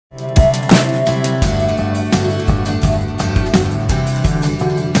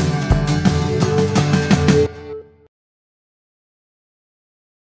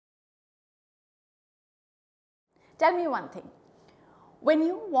Tell me one thing. When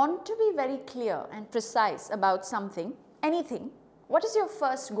you want to be very clear and precise about something, anything, what is your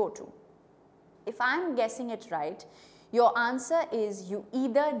first go-to? If I am guessing it right, your answer is you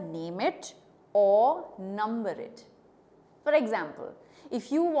either name it or number it. For example,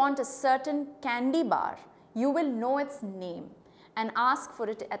 if you want a certain candy bar, you will know its name and ask for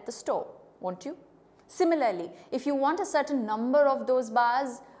it at the store, won't you? Similarly, if you want a certain number of those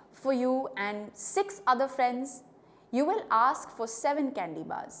bars for you and 6 other friends, you will ask for 7 candy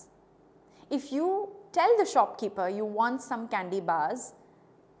bars. If you tell the shopkeeper you want some candy bars,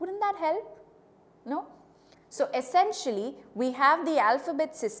 wouldn't that help? No? So essentially, we have the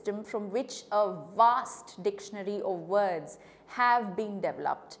alphabet system from which a vast dictionary of words have been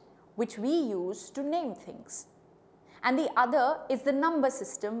developed, which we use to name things. And the other is the number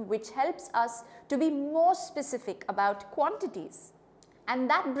system, which helps us to be more specific about quantities. And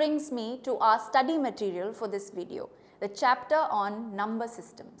that brings me to our study material for this video, the chapter on number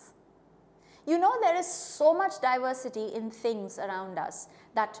systems. You know, there is so much diversity in things around us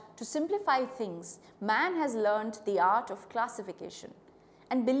that to simplify things, man has learned the art of classification.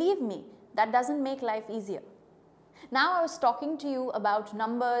 And believe me, that doesn't make life easier. Now, I was talking to you about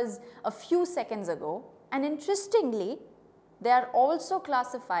numbers a few seconds ago, and interestingly, they are also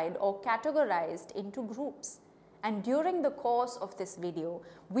classified or categorized into groups. And during the course of this video,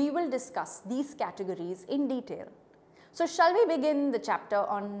 we will discuss these categories in detail. So shall we begin the chapter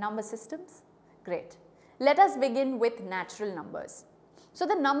on number systems? Great. Let us begin with natural numbers. So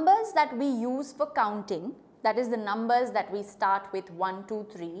the numbers that we use for counting, that is the numbers that we start with 1, 2,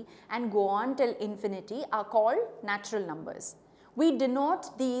 3 and go on till infinity, are called natural numbers. We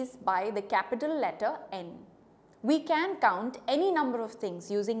denote these by the capital letter N. We can count any number of things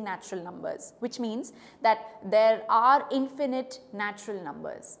using natural numbers, which means that there are infinite natural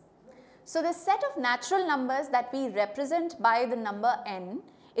numbers. So the set of natural numbers that we represent by the number n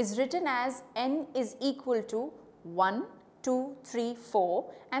is written as n is equal to 1, 2, 3,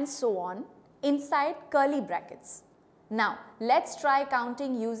 4 and so on inside curly brackets. Now let's try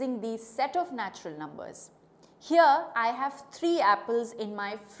counting using these set of natural numbers. Here I have 3 apples in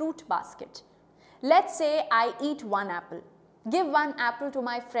my fruit basket. Let's say I eat 1 apple, give 1 apple to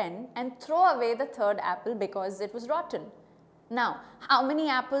my friend and throw away the 3rd apple because it was rotten. Now, how many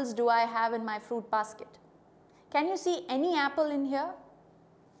apples do I have in my fruit basket? Can you see any apple in here?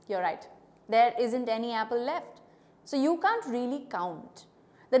 You're right, there isn't any apple left. So you can't really count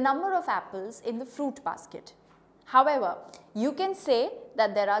the number of apples in the fruit basket. However, you can say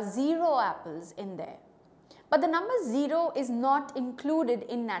that there are 0 apples in there. But the number 0 is not included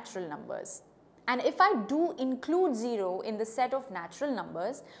in natural numbers. And if I do include 0 in the set of natural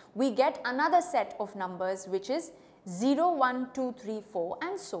numbers, we get another set of numbers which is 0, 1, 2, 3, 4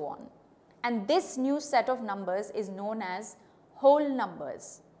 and so on. And this new set of numbers is known as whole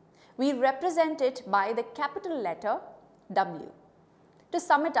numbers. We represent it by the capital letter W. To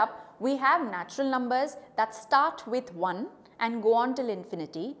sum it up, we have natural numbers that start with 1 and go on till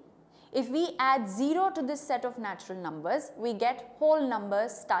infinity. If we add 0 to this set of natural numbers, we get whole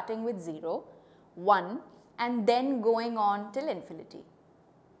numbers starting with 0, 1 and then going on till infinity.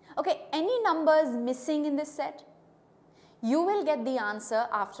 Okay, any numbers missing in this set? You will get the answer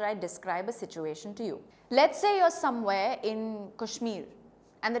after I describe a situation to you. Let's say you're somewhere in Kashmir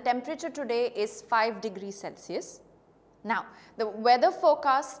and the temperature today is 5 degrees Celsius. Now, the weather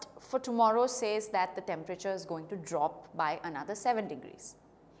forecast for tomorrow says that the temperature is going to drop by another 7 degrees.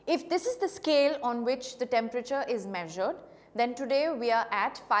 If this is the scale on which the temperature is measured, then today we are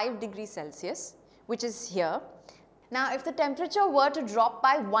at 5 degrees Celsius, which is here. Now, if the temperature were to drop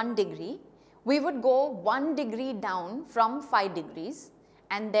by 1 degree, we would go 1 degree down from 5 degrees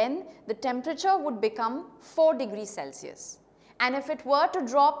and then the temperature would become 4 degrees Celsius. And if it were to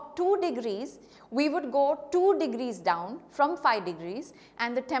drop 2 degrees, we would go 2 degrees down from 5 degrees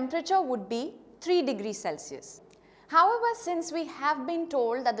and the temperature would be 3 degrees Celsius. However, since we have been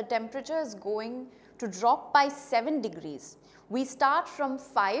told that the temperature is going to drop by 7 degrees, we start from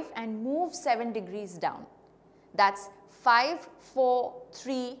 5 and move 7 degrees down. That's 5, 4,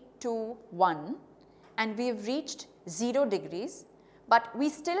 3, 2, 1 and we have reached 0 degrees, but we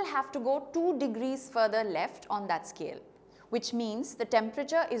still have to go 2 degrees further left on that scale, which means the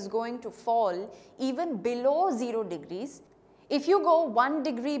temperature is going to fall even below 0 degrees. If you go 1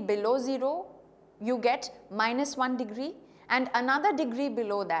 degree below 0, you get minus 1 degree and another degree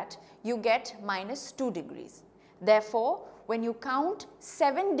below that you get minus 2 degrees. Therefore, when you count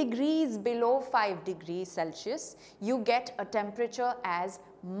 7 degrees below 5 degrees Celsius, you get a temperature as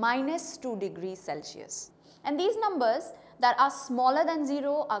minus 2 degrees Celsius. And these numbers that are smaller than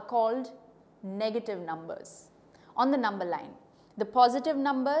 0 are called negative numbers. on the number line. The positive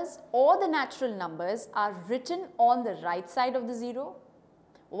numbers or the natural numbers are written on the right side of the 0,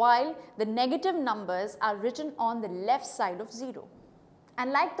 while the negative numbers are written on the left side of 0.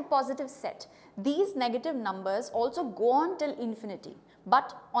 And like the positive set, these negative numbers also go on till infinity,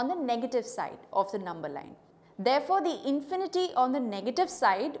 but on the negative side of the number line. Therefore, the infinity on the negative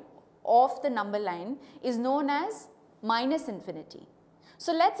side of the number line is known as minus infinity.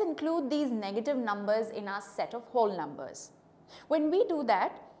 So let's include these negative numbers in our set of whole numbers. When we do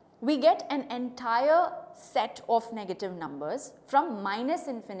that, we get an entire set of negative numbers from minus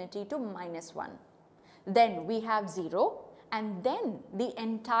infinity to minus 1. Then we have 0, and then the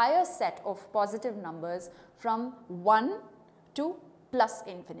entire set of positive numbers from 1 to plus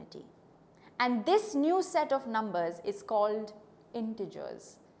infinity. And this new set of numbers is called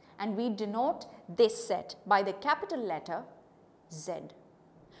integers, and we denote this set by the capital letter Z.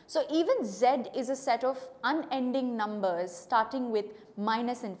 So even Z is a set of unending numbers starting with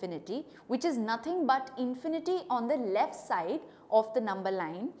minus infinity, which is nothing but infinity on the left side of the number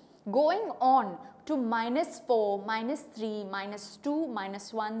line, going on to minus 4, minus 3, minus 2,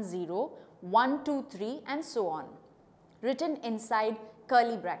 minus 1, 0, 1, 2, 3 and so on, written inside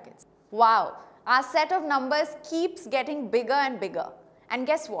curly brackets. Wow, our set of numbers keeps getting bigger and bigger. And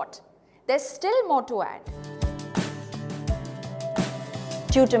guess what? There's still more to add.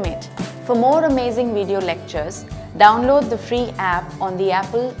 Tutormate. For more amazing video lectures, download the free app on the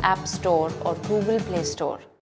Apple App Store or Google Play Store.